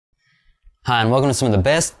Hi, and welcome to some of the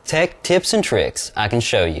best tech tips and tricks I can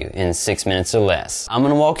show you in 6 minutes or less. I'm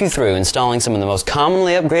going to walk you through installing some of the most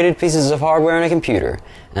commonly upgraded pieces of hardware in a computer,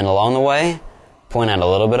 and along the way, point out a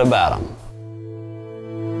little bit about them.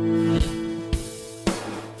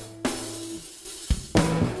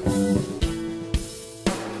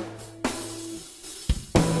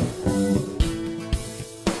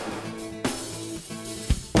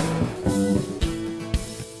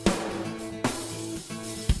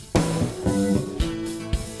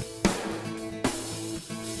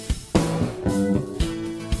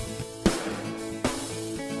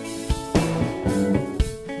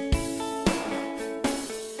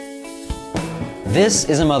 This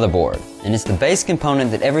is a motherboard, and it's the base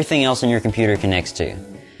component that everything else in your computer connects to.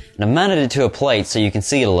 And I've mounted it to a plate so you can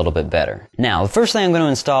see it a little bit better. Now, the first thing I'm going to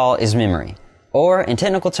install is memory, or in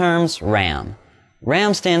technical terms, RAM.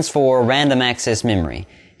 RAM stands for Random Access Memory,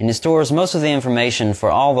 and it stores most of the information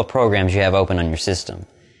for all the programs you have open on your system.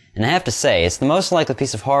 And I have to say, it's the most likely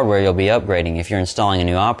piece of hardware you'll be upgrading if you're installing a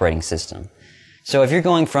new operating system. So if you're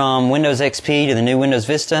going from Windows XP to the new Windows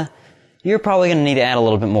Vista, you're probably going to need to add a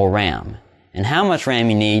little bit more RAM. And how much RAM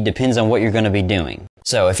you need depends on what you're going to be doing.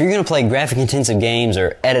 So if you're going to play graphic-intensive games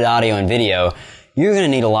or edit audio and video, you're going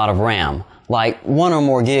to need a lot of RAM, like 1 or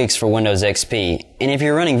more gigs for Windows XP. And if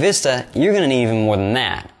you're running Vista, you're going to need even more than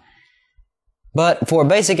that. But for a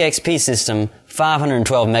basic XP system,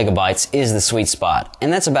 512 megabytes is the sweet spot,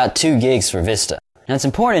 and that's about 2 gigs for Vista. Now it's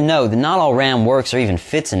important to note that not all RAM works or even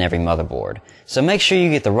fits in every motherboard, so make sure you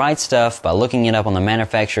get the right stuff by looking it up on the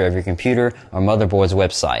manufacturer of your computer or motherboard's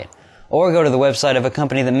website. Or go to the website of a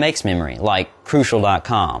company that makes memory, like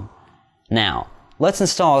Crucial.com. Now, let's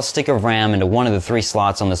install a stick of RAM into one of the 3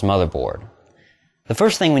 slots on this motherboard. The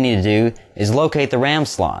first thing we need to do is locate the RAM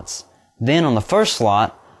slots. Then on the first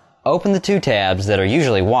slot, open the 2 tabs that are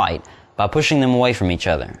usually white by pushing them away from each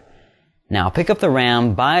other. Now pick up the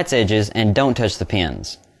RAM by its edges and don't touch the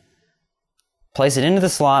pins. Place it into the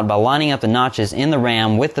slot by lining up the notches in the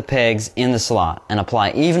RAM with the pegs in the slot, and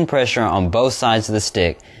apply even pressure on both sides of the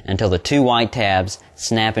stick until the 2 white tabs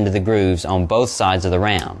snap into the grooves on both sides of the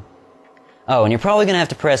RAM. Oh, and you're probably going to have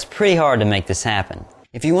to press pretty hard to make this happen.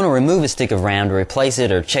 If you want to remove a stick of RAM to replace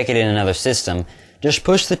it or check it in another system, just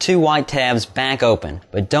push the 2 white tabs back open,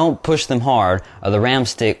 but don't push them hard or the RAM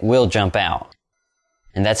stick will jump out.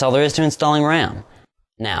 And that's all there is to installing RAM.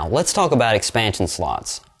 Now, let's talk about expansion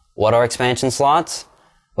slots. What are expansion slots?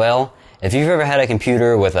 Well, if you've ever had a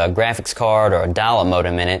computer with a graphics card or a dial-up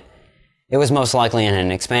modem in it, it was most likely in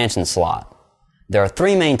an expansion slot. There are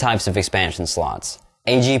 3 main types of expansion slots: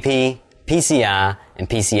 AGP, PCI, and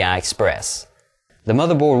PCI Express. The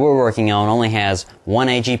motherboard we're working on only has 1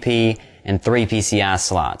 AGP and 3 PCI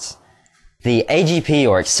slots. The AGP,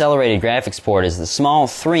 or Accelerated Graphics Port, is the small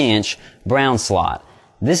 3-inch brown slot.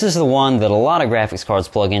 This is the one that a lot of graphics cards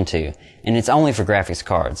plug into, and it's only for graphics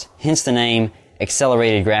cards, hence the name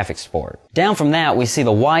Accelerated Graphics Port. Down from that, we see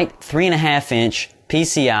the white 3.5-inch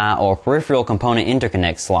PCI, or Peripheral Component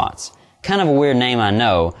Interconnect slots. Kind of a weird name, I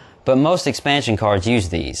know, but most expansion cards use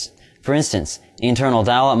these. For instance, internal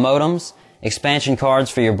dial-up modems, expansion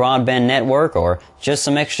cards for your broadband network, or just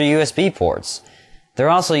some extra USB ports. They're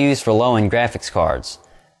also used for low-end graphics cards.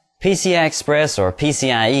 PCI Express, or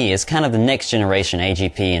PCIe, is kind of the next generation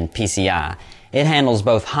AGP and PCI. It handles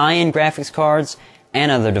both high-end graphics cards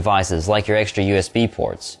and other devices like your extra USB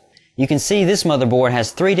ports. You can see this motherboard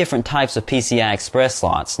has 3 different types of PCI Express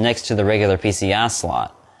slots next to the regular PCI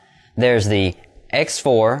slot. There's the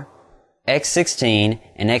X4, X16,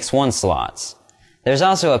 and X1 slots. There's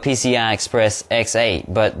also a PCI Express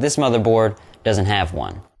X8, but this motherboard doesn't have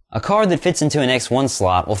one. A card that fits into an X1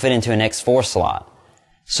 slot will fit into an X4 slot.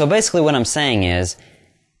 So basically what I'm saying is,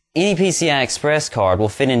 any PCI Express card will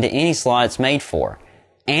fit into any slot it's made for,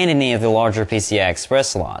 and any of the larger PCI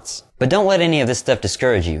Express slots. But don't let any of this stuff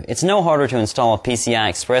discourage you. It's no harder to install a PCI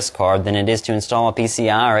Express card than it is to install a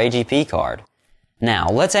PCI or AGP card. Now,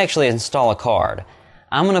 let's actually install a card.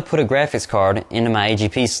 I'm going to put a graphics card into my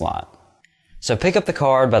AGP slot. So pick up the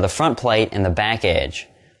card by the front plate and the back edge.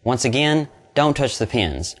 Once again, don't touch the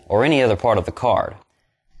pins, or any other part of the card.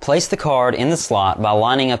 Place the card in the slot by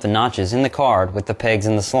lining up the notches in the card with the pegs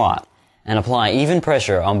in the slot, and apply even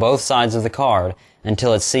pressure on both sides of the card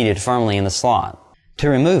until it's seated firmly in the slot. To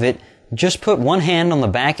remove it, just put one hand on the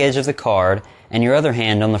back edge of the card and your other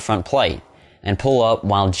hand on the front plate, and pull up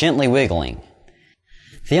while gently wiggling.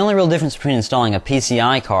 The only real difference between installing a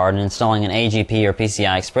PCI card and installing an AGP or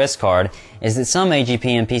PCI Express card is that some AGP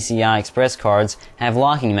and PCI Express cards have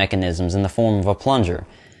locking mechanisms in the form of a plunger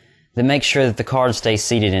that makes sure that the card stays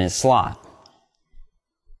seated in its slot.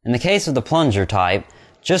 In the case of the plunger type,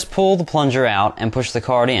 just pull the plunger out and push the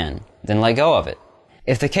card in. then let go of it.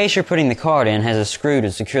 If the case you're putting the card in has a screw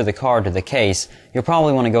to secure the card to the case, you'll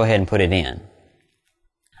probably want to go ahead and put it in.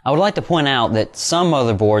 I would like to point out that some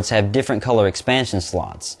motherboards have different color expansion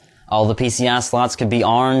slots. All the PCI slots could be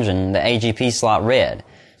orange and the AGP slot red,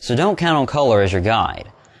 so don't count on color as your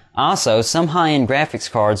guide. Also, some high-end graphics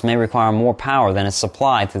cards may require more power than is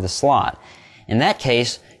supplied through the slot. In that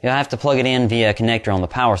case, you'll have to plug it in via a connector on the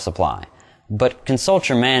power supply, but consult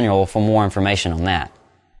your manual for more information on that.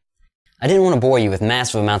 I didn't want to bore you with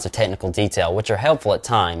massive amounts of technical detail, which are helpful at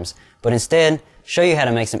times, but instead show you how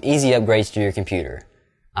to make some easy upgrades to your computer.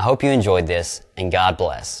 I hope you enjoyed this, and God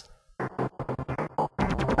bless.